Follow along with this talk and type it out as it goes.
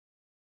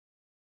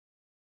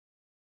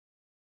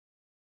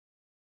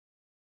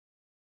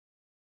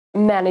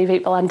Many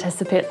people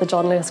anticipate the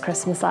John Lewis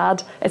Christmas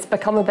ad. It's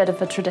become a bit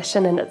of a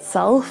tradition in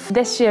itself.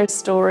 This year's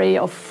story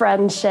of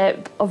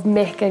friendship, of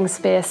making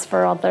space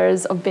for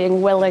others, of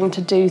being willing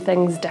to do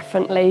things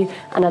differently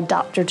and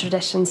adapt your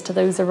traditions to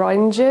those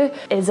around you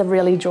is a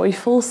really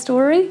joyful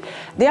story.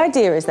 The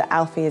idea is that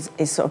Alfie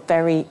is sort of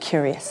very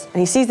curious, and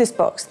he sees this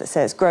box that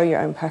says, "Grow your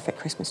own perfect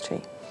Christmas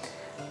tree."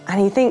 And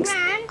he thinks,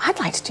 I'd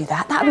like to do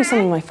that. That would be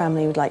something my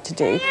family would like to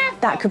do.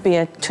 That could be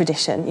a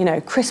tradition. You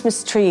know,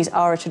 Christmas trees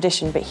are a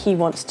tradition, but he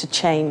wants to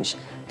change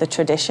the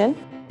tradition.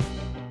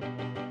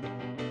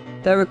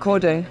 They're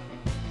recording.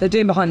 They're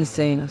doing behind the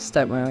scenes,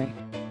 don't worry.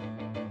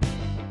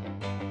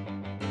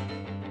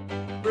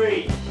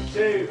 3,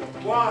 2,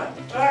 1,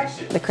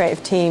 action! The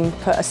creative team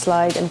put a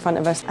slide in front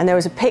of us, and there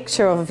was a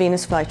picture of a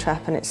Venus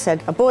flytrap, and it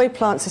said, "A boy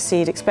plants a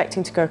seed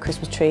expecting to grow a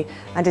Christmas tree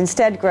and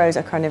instead grows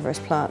a carnivorous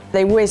plant."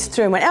 They whizzed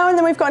through and went, "Oh, and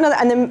then we've got another,"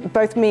 and then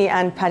both me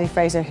and Paddy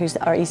Fraser, who's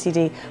our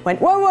ECD,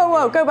 went, "Whoa, whoa,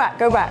 whoa, go back,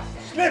 go back."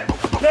 Snip,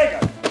 Lego!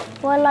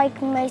 What I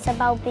like most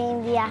about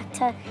being the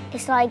actor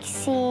is like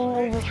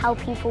seeing how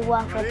people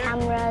work with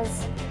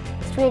cameras.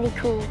 It's really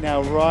cool.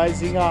 Now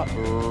rising up.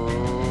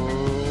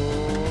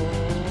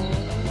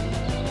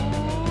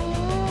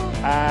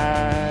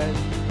 And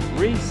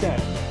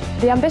reset.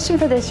 The ambition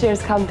for this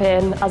year's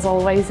campaign, as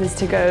always, is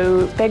to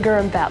go bigger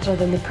and better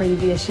than the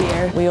previous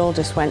year. We all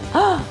just went,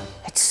 "Oh,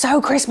 it's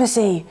so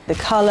Christmassy!" The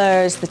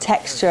colours, the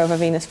texture of a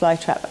Venus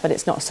flytrap, but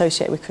it's not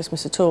associated with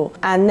Christmas at all.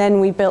 And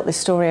then we built this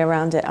story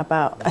around it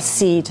about a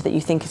seed that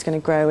you think is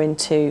going to grow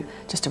into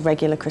just a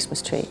regular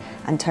Christmas tree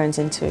and turns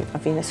into a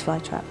Venus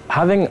flytrap.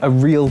 Having a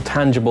real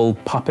tangible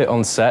puppet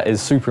on set is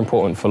super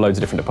important for loads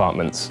of different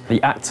departments.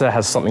 The actor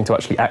has something to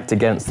actually act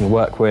against and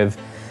work with.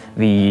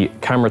 The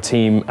camera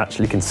team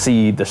actually can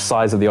see the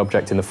size of the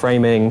object in the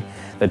framing.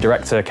 The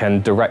director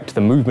can direct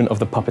the movement of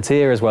the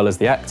puppeteer as well as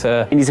the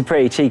actor. He's a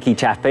pretty cheeky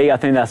chappy. I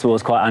think that's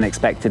what's quite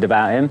unexpected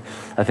about him.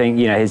 I think,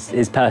 you know,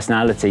 his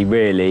personality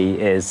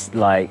really is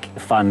like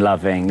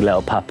fun-loving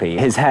little puppy.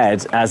 His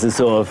head, as a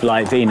sort of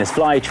like Venus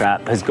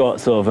flytrap, has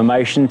got sort of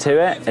emotion to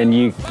it, and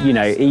you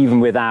know, even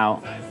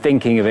without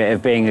thinking of it as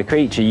being a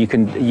creature, you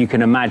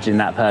can imagine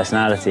that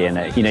personality in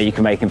it. You know, you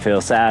can make him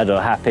feel sad or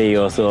happy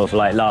or sort of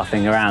like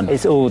laughing around.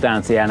 It's all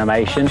down to the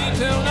animation.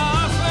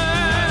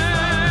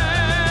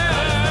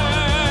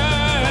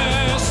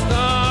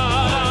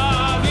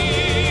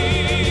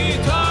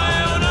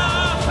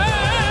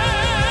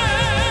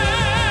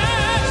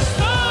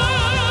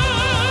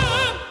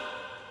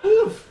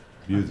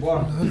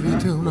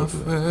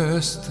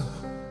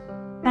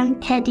 I'm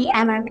Teddy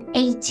and I'm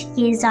 8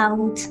 years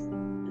old.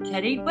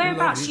 Teddy,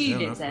 whereabouts you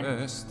live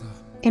then?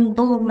 In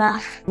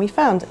Bournemouth. We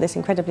found this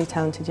incredibly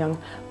talented young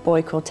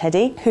boy called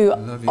Teddy, who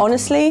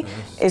honestly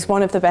is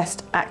one of the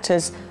best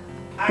actors,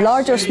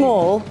 large or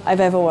small,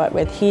 I've ever worked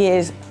with. He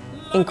is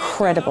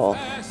incredible.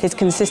 His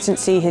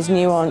consistency, his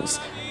nuance.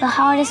 The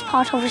hardest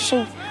part of the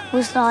shoot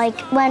was like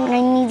when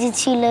I needed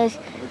to look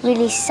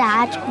really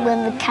sad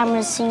when the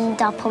camera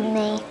zoomed up on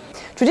me.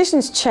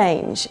 Traditions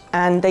change,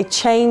 and they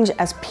change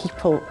as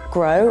people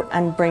grow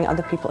and bring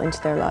other people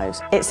into their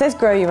lives. It says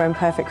grow your own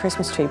perfect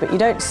Christmas tree, but you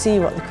don't see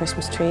what the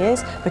Christmas tree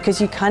is because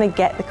you kind of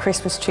get the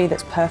Christmas tree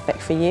that's perfect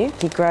for you.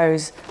 He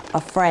grows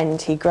a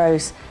friend, he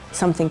grows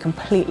something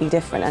completely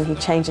different, and he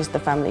changes the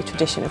family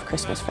tradition of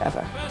Christmas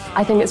forever.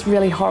 I think it's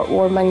really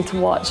heartwarming to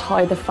watch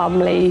how the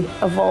family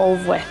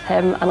evolve with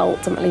him and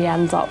ultimately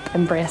end up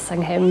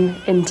embracing him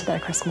into their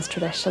Christmas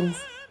traditions.